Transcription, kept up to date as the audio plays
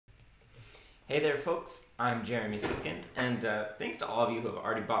Hey there folks, I'm Jeremy Siskind, and thanks to all of you who have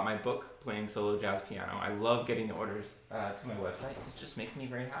already bought my book, Playing Solo Jazz Piano. I love getting the orders to my website. It just makes me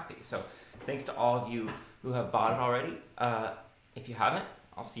very happy. So thanks to all of you who have bought it already. If you haven't,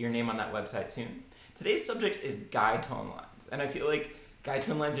 I'll see your name on that website soon. Today's subject is guidetone lines, and I feel like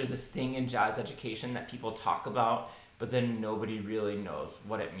guidetone lines are this thing in jazz education that people talk about, but then nobody really knows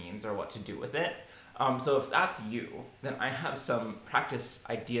what it means or what to do with it. So if that's you, then I have some practice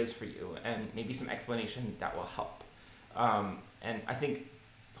ideas for you and maybe some explanation that will help. And I think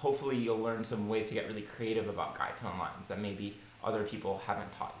hopefully you'll learn some ways to get really creative about guidetone lines that maybe other people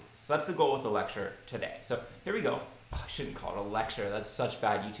haven't taught you. So that's the goal with the lecture today. So here we go. Oh, I shouldn't call it a lecture. That's such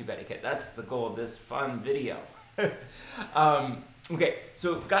bad YouTube etiquette. That's the goal of this fun video. Okay,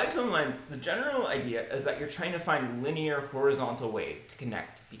 so guidetone lines, the general idea is that you're trying to find linear horizontal ways to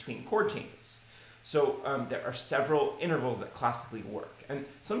connect between chord changes. So there are several intervals that classically work. And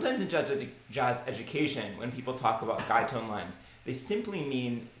sometimes in jazz education, when people talk about guidetone lines, they simply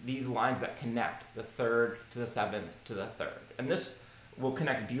mean these lines that connect the third to the seventh to the third. And this will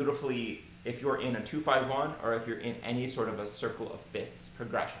connect beautifully if you're in a 2-5-1 or if you're in any sort of a circle of fifths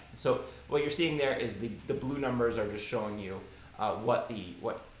progression. So what you're seeing there is the blue numbers are just showing you what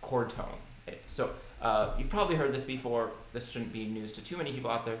chord tone it is. So you've probably heard this before. This shouldn't be news to too many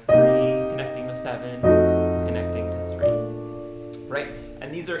people out there. 3 connecting to 7, connecting to 3, right?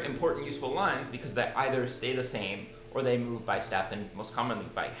 And these are important, useful lines because they either stay the same or they move by step, and most commonly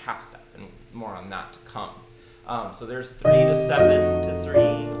by half step, and more on that to come. So there's 3 to 7 to 3,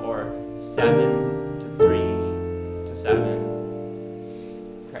 or 7 to 3 to 7.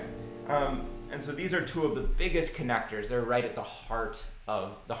 Okay. And so these are two of the biggest connectors. They're right at the heart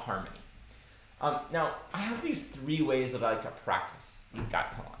of the harmony. Now, I have these 3 ways that I like to practice these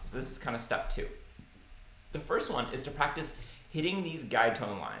guidetone lines. This is kind of step 2. The first one is to practice hitting these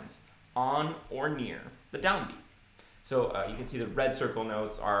guidetone lines on or near the downbeat. So you can see the red circle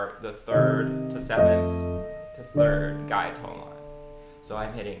notes are the 3rd to 7th to 3rd guidetone line. So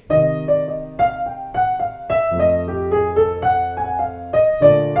I'm hitting.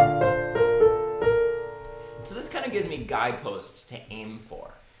 So this kind of gives me guideposts to aim for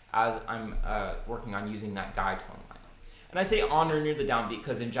as I'm working on using that guidetone line. And I say on or near the downbeat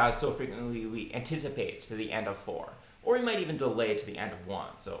because in jazz so frequently we anticipate to the end of 4, or we might even delay to the end of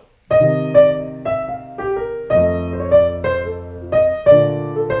 1. So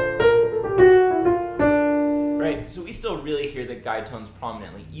right, so we still really hear the guidetones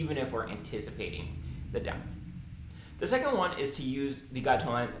prominently even if we're anticipating the downbeat. The second one is to use the guidetone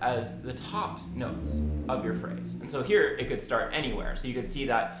lines as the top notes of your phrase. And so here it could start anywhere. So you could see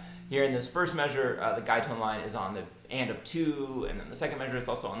that here in this first measure, the guidetone line is on the end of 2, and then the second measure is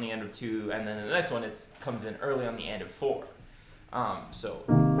also on the end of 2, and then in the next one it comes in early on the end of 4.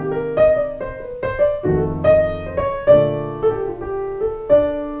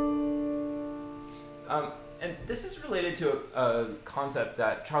 And this is related to a concept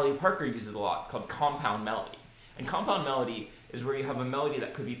that Charlie Parker uses a lot called compound melody. And compound melody is where you have a melody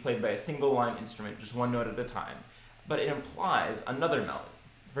that could be played by a single line instrument, just one note at a time, but it implies another melody.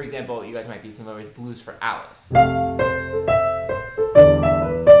 For example, you guys might be familiar with Blues for Alice.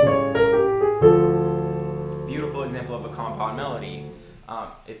 Beautiful example of a compound melody.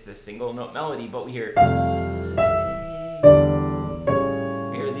 It's this single note melody, but we hear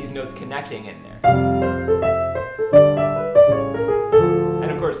these notes connecting in there.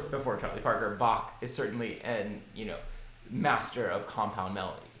 And of course, before Charlie Parker, Bach is certainly an master of compound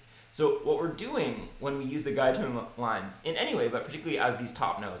melody. So what we're doing when we use the guidetone lines in any way, but particularly as these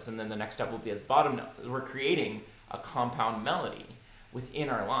top notes, and then the next step will be as bottom notes, is we're creating a compound melody within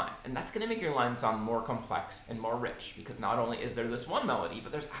our line. And that's going to make your line sound more complex and more rich, because not only is there this one melody,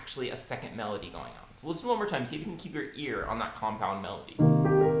 but there's actually a second melody going on. So listen one more time, see if you can keep your ear on that compound melody.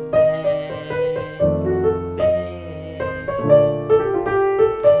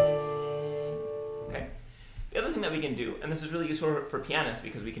 That we can do, and this is really useful for pianists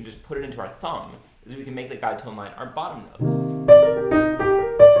because we can just put it into our thumb, is we can make the guidetone line our bottom notes.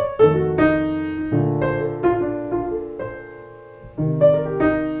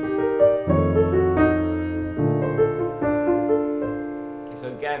 Okay, so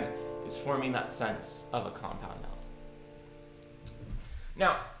again, it's forming that sense of a compound melody.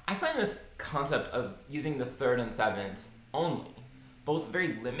 Now, I find this concept of using the 3rd and 7th only both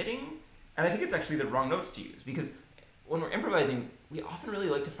very limiting, and I think it's actually the wrong notes to use, because when we're improvising, we often really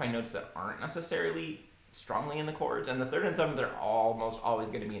like to find notes that aren't necessarily strongly in the chords, and the 3rd and 7th are almost always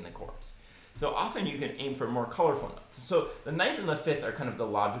going to be in the chords. So often you can aim for more colorful notes. So the 9th and the 5th are kind of the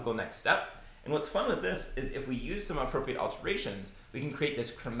logical next step, and what's fun with this is if we use some appropriate alterations, we can create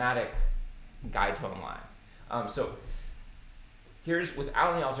this chromatic Guidetone line. So here's,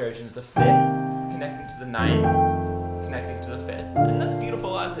 without any alterations, the 5th connecting to the 9th, connecting to the 5th. And that's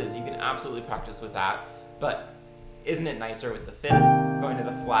beautiful as is. You can absolutely practice with that. But isn't it nicer with the 5th going to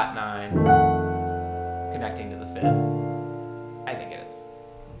the flat 9, connecting to the 5th? I think it is.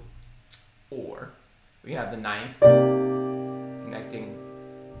 Or we can have the 9th connecting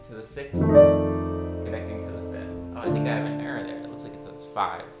to the 6th, connecting to the 5th. Oh, I think I have an error there. It looks like it says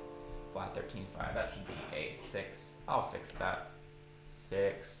 5. Flat 13, 5. That should be a 6. I'll fix that.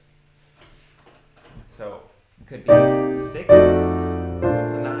 6. So it could be 6 with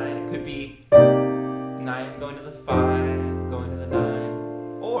the 9. It could be 9 going to the 5, going to the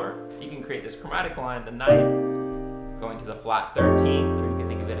 9. Or you can create this chromatic line, the 9th going to the flat 13th, or you can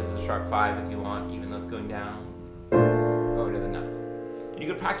think of it as a sharp 5 if you want, even though it's going down, going to the 9. And you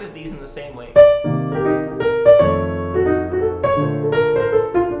could practice these in the same way.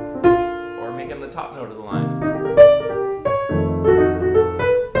 Or make them the top note of the line.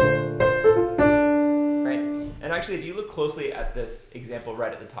 Right? And actually, if you look closely at this example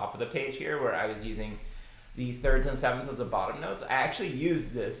right at the top of the page here, where I was using the 3rds and 7ths as the bottom notes, I actually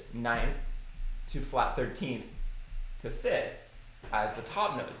used this 9th to flat 13th to 5th as the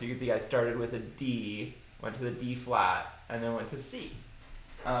top note. So you can see I started with a D, went to the D flat, and then went to C.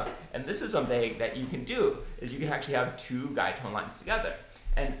 And this is something that you can do, is you can actually have 2 Guidetone lines together.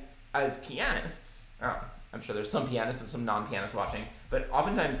 And as pianists, I'm sure there's some pianists and some non-pianists watching, but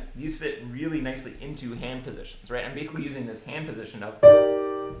oftentimes these fit really nicely into hand positions, right? I'm basically using this hand position of,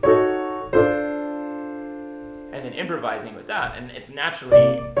 and then improvising with that, and it's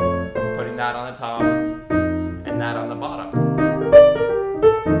naturally putting that on the top and that on the bottom.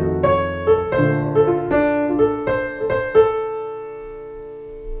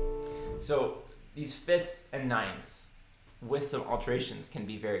 So these 5ths and 9ths with some alterations can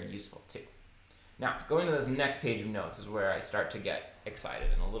be very useful too. Now, going to this next page of notes is where I start to get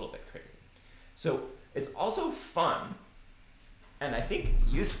excited and a little bit crazy. So it's also fun, and I think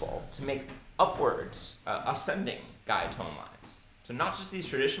useful, to make upwards, ascending Guidetone lines. So not just these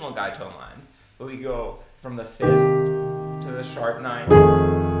traditional Guidetone lines, but we go from the 5th to the sharp 9th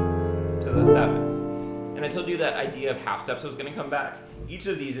to the 7th. And I told you that idea of half steps was going to come back. Each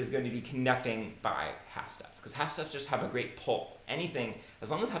of these is going to be connecting by half steps, because half steps just have a great pull. Anything,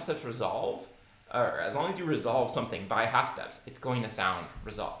 as long as half steps resolve, or as long as you resolve something by half steps, it's going to sound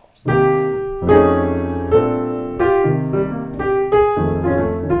resolved.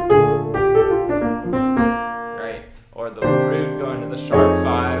 Right? Or the root going to the sharp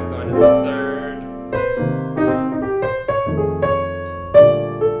 5, going to the 3rd.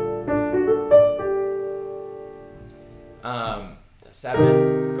 The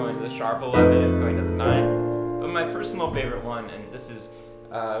 7th, going to the sharp 11th, going to the 9th. But my personal favorite one, and this is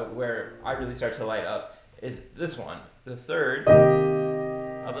where I really start to light up, is this one, the 3rd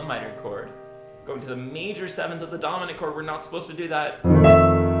of the minor chord, going to the major 7th of the dominant chord. We're not supposed to do that.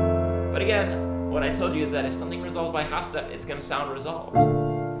 But again, what I told you is that if something resolves by half step, it's going to sound resolved.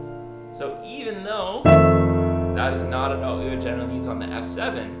 So even though that is not a note we would generally use on the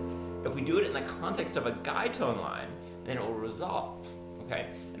F7, if we do it in the context of a Guidetone line, then it will resolve. Okay?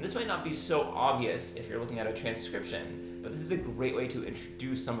 And this might not be so obvious if you're looking at a transcription, but this is a great way to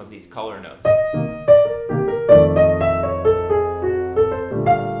introduce some of these color notes.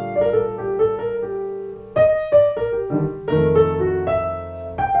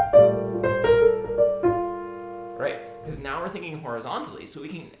 Right? Because now we're thinking horizontally, so we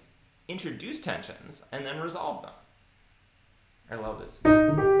can introduce tensions and then resolve them. I love this.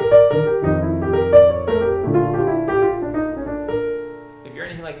 If you're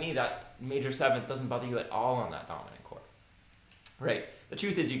anything like me, that major 7th doesn't bother you at all on that dominant chord. Right? The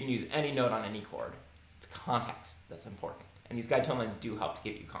truth is you can use any note on any chord. It's context that's important. And these Guidetone lines do help to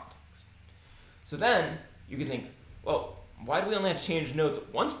give you context. So then you can think, well, why do we only have to change notes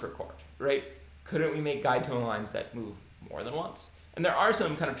once per chord, right? Couldn't we make Guidetone lines that move more than once? And there are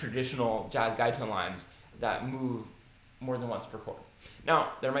some kind of traditional jazz Guidetone lines that move more than once per chord.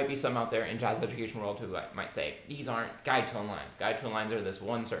 Now, there might be some out there in jazz education world who might say, these aren't Guidetone lines. Guidetone lines are this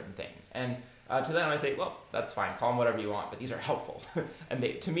one certain thing. And to them I say, well, that's fine, call them whatever you want, but these are helpful. And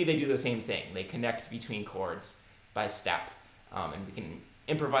to me, they do the same thing. They connect between chords by step, and we can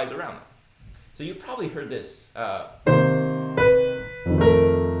improvise around them. So you've probably heard this, you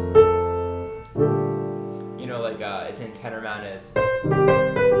know, like it's in tenor madness.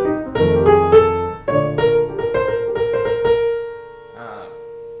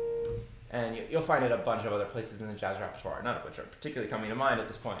 And you'll find it a bunch of other places in the jazz repertoire, none of which are particularly coming to mind at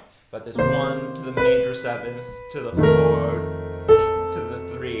this point. But this 1 to the major 7th, to the 4, to the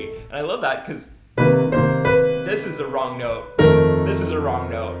 3. And I love that because this is a wrong note, this is a wrong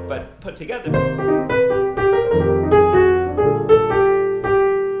note, but put together,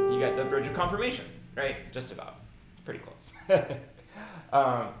 you get the bridge of confirmation, right? Just about. Pretty close.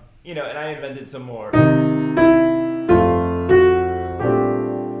 You know, and I invented some more.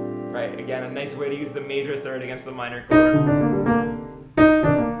 Right, again, a nice way to use the major third against the minor chord.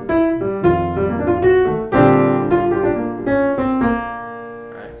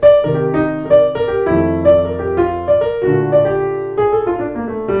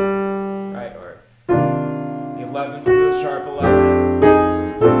 Right, or the 11th to the sharp 11th.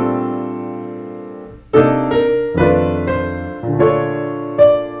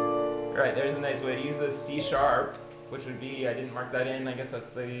 Right, there's a nice way to use the C sharp, which would be, I didn't mark that in, I guess that's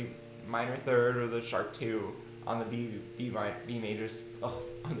the minor third or the sharp 2 on the B majors,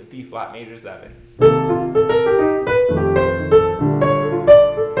 on the B flat major 7.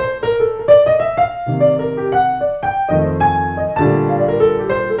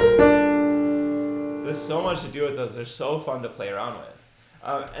 So there's so much to do with those, they're so fun to play around with.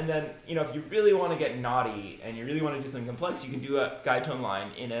 And then, you know, if you really want to get naughty and you really want to do something complex, you can do a Guidetone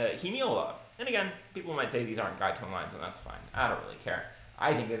line in a hemiola. And again, people might say these aren't Guidetone lines, and that's fine. I don't really care.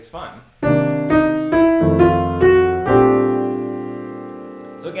 I think it's fun.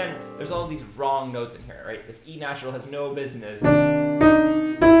 So again, there's all these wrong notes in here, right? This E natural has no business. But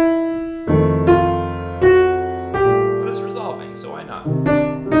it's resolving, so why not?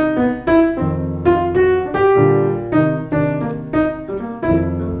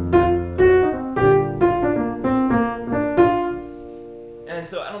 And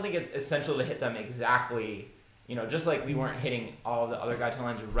so I don't think it's essential to hit them exactly, you know, just like we weren't hitting all the other Guidetone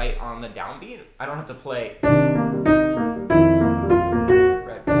lines right on the downbeat. I don't have to play. Right.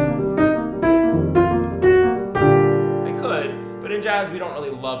 I could, but in jazz we don't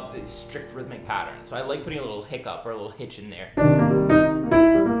really love this strict rhythmic pattern. So I like putting a little hiccup or a little hitch in there.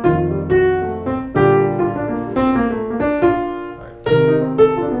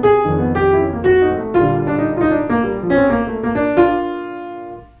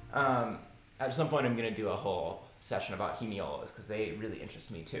 At some point I'm going to do a whole session about hemiolas because they really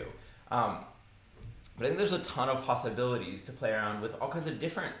interest me too. But I think there's a ton of possibilities to play around with all kinds of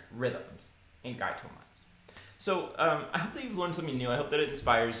different rhythms in Guidetone lines. So I hope that you've learned something new. I hope that it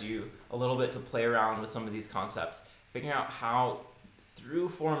inspires you a little bit to play around with some of these concepts, figuring out how through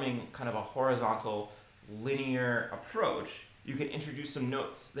forming kind of a horizontal linear approach, you can introduce some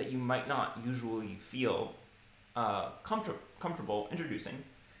notes that you might not usually feel comfortable introducing,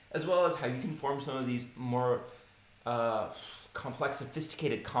 as well as how you can form some of these more complex,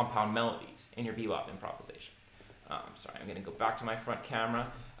 sophisticated compound melodies in your bebop improvisation. Sorry, I'm going to go back to my front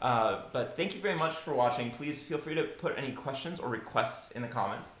camera. But thank you very much for watching. Please feel free to put any questions or requests in the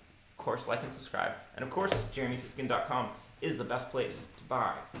comments. Of course, like and subscribe. And of course, JeremySiskind.com is the best place to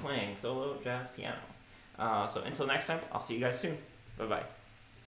buy playing solo jazz piano. So until next time, I'll see you guys soon. Bye-bye.